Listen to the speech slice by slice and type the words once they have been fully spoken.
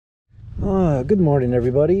Good morning,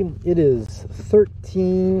 everybody. It is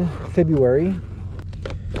 13 February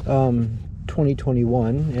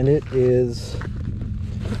 2021, and it is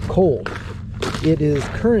cold. It is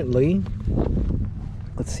currently,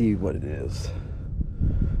 let's see what it is.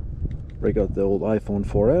 Break out the old iPhone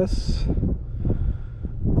 4S.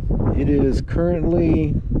 It is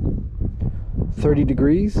currently 30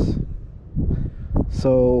 degrees,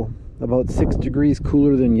 so about 6 degrees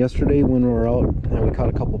cooler than yesterday when we were out and we caught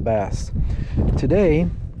a couple bass. Today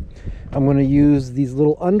I'm going to use these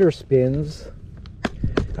little underspins.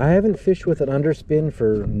 I haven't fished with an underspin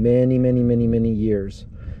for many years.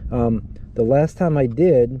 The last time I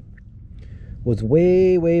did was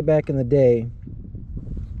way back in the day,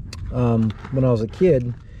 when I was a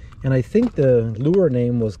kid, and I think the lure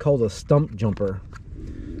name was called a stump jumper.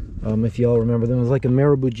 If y'all remember them, it was like a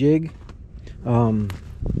marabou jig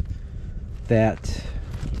that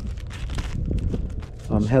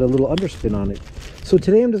had a little underspin on it. So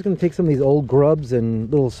today I'm just going to take some of these old grubs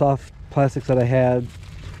and little soft plastics that I had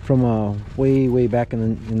from way back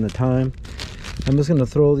in the time. I'm just going to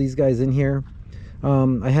throw these guys in here.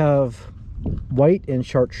 I have white and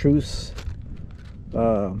chartreuse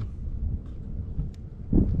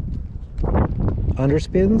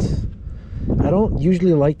underspins. I don't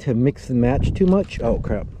usually like to mix and match too much. Oh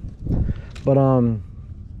crap. But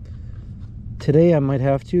today I might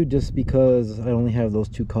have to, just because I only have those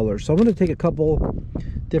two colors. So I'm going to take a couple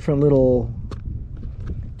different little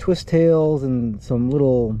twist tails and some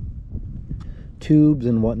little tubes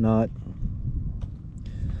and whatnot,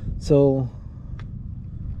 so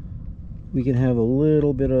we can have a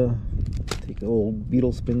little bit of, take the old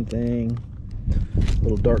beetle spin thing, a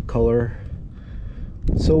little dark color.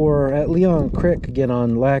 So we're at Leon Creek again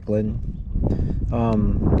on Lackland.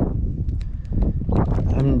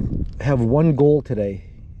 I have one goal today,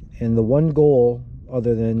 and the one goal,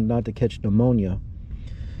 other than not to catch pneumonia,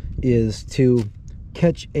 is to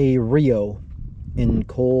catch a Rio in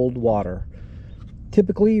cold water.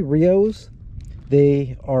 Typically Rios,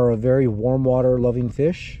 they are a very warm water loving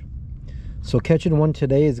fish, so catching one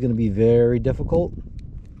today is going to be very difficult,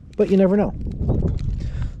 but you never know.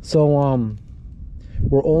 So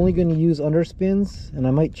we're only going to use underspins, and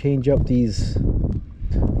I might change up these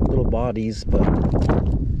little bodies, but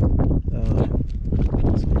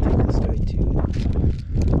let's take this guy too.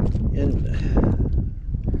 And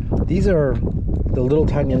these are the little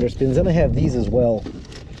tiny underspins, and I have these as well,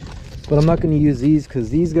 but I'm not going to use these because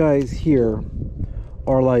these guys here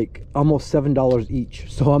are like almost $7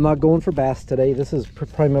 each. So I'm not going for bass today. This is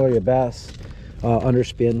primarily a bass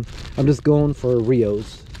underspin. I'm just going for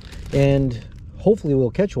Rios, and hopefully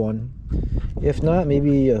we'll catch one. If not,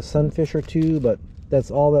 maybe a sunfish or two, but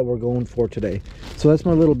that's all that we're going for today. So that's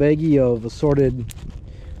my little baggie of assorted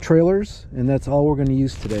trailers, and that's all we're going to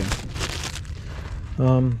use today.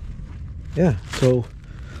 Yeah, so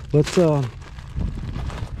let's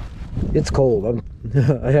it's cold.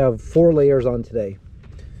 I have 4 layers on today,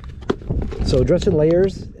 so dressed in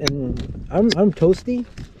layers, and I'm toasty.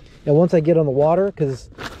 And once I get on the water, because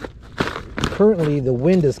currently the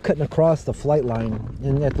wind is cutting across the flight line,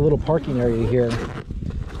 and at the little parking area here,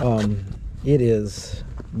 it is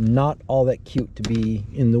not all that cute to be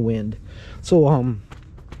in the wind. So I'm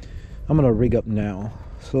gonna rig up now,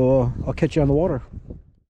 so I'll catch you on the water.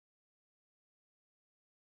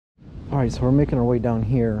 All right, so we're making our way down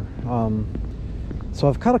here. So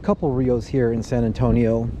I've caught a couple Rios here in San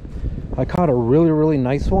Antonio. I caught a really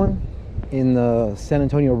nice one in the San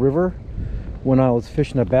Antonio River when I was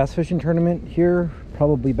fishing a bass fishing tournament here,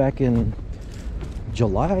 probably back in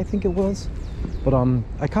July, I think it was. But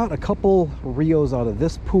I caught a couple Rios out of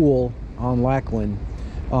this pool on Lackland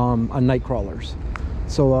on night crawlers.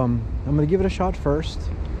 So I'm gonna give it a shot first.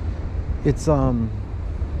 It's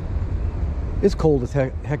cold as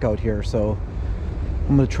heck out here, so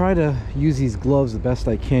I'm gonna try to use these gloves the best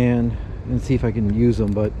I can and see if I can use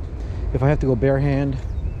them. But if I have to go bare hand,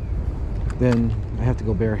 then I have to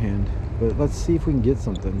go bare hand. But let's see if we can get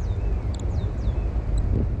something.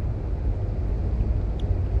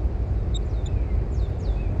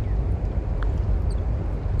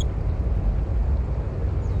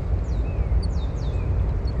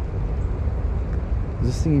 Is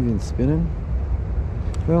this thing even spinning?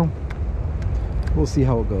 Well, we'll see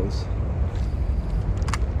how it goes.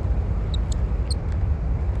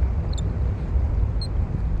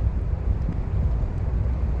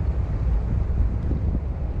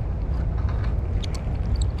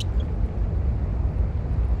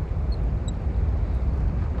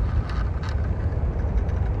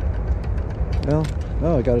 Well,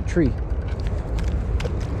 oh, I got a tree.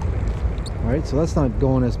 All right, so that's not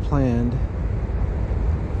going as planned.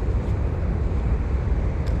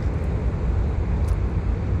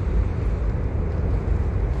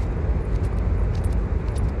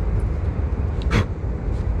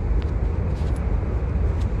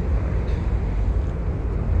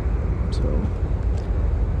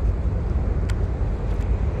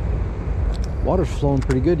 water's flowing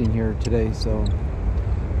pretty good in here today. So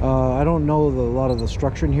I don't know a lot of the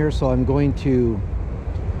structure in here, so I'm going to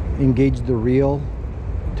engage the reel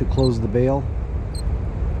to close the bail,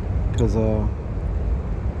 because I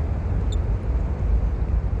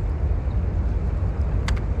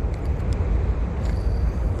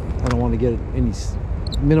don't want to get any,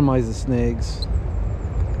 minimize the snags.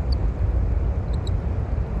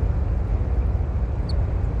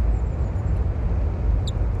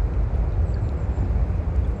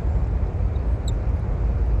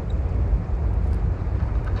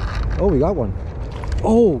 Oh, we got one.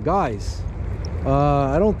 Oh, guys,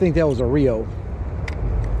 I don't think that was a Rio.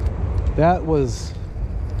 That was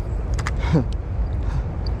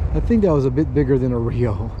I think that was a bit bigger than a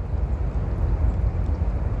Rio.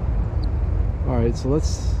 All right, so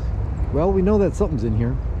let's, well, we know that something's in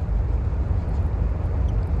here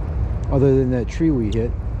other than that tree we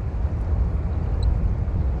hit.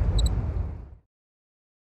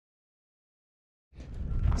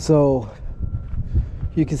 So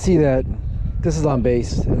you can see that this is on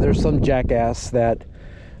base, and there's some jackass that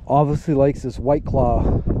obviously likes this white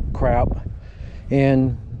claw crap,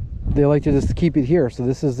 and they like to just keep it here. So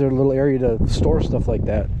this is their little area to store stuff like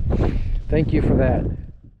that. Thank you for that.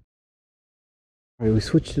 All right, we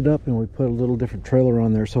switched it up and we put a little different trailer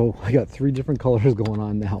on there, so I got 3 different colors going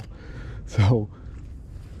on now. So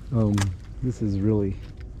this is really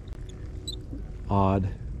odd.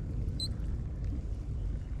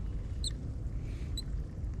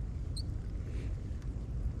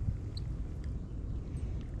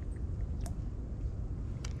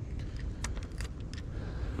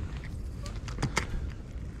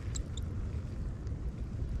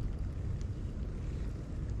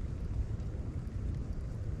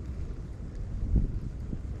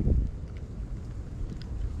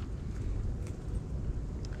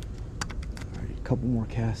 Couple more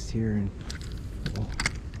casts here and we'll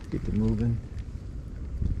get them moving.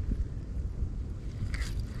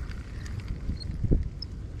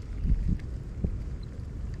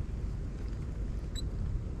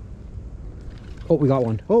 Oh, we got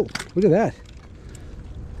one. Oh, look at that.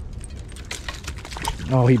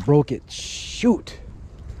 Oh, he broke it. Shoot.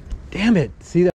 Damn it. See that?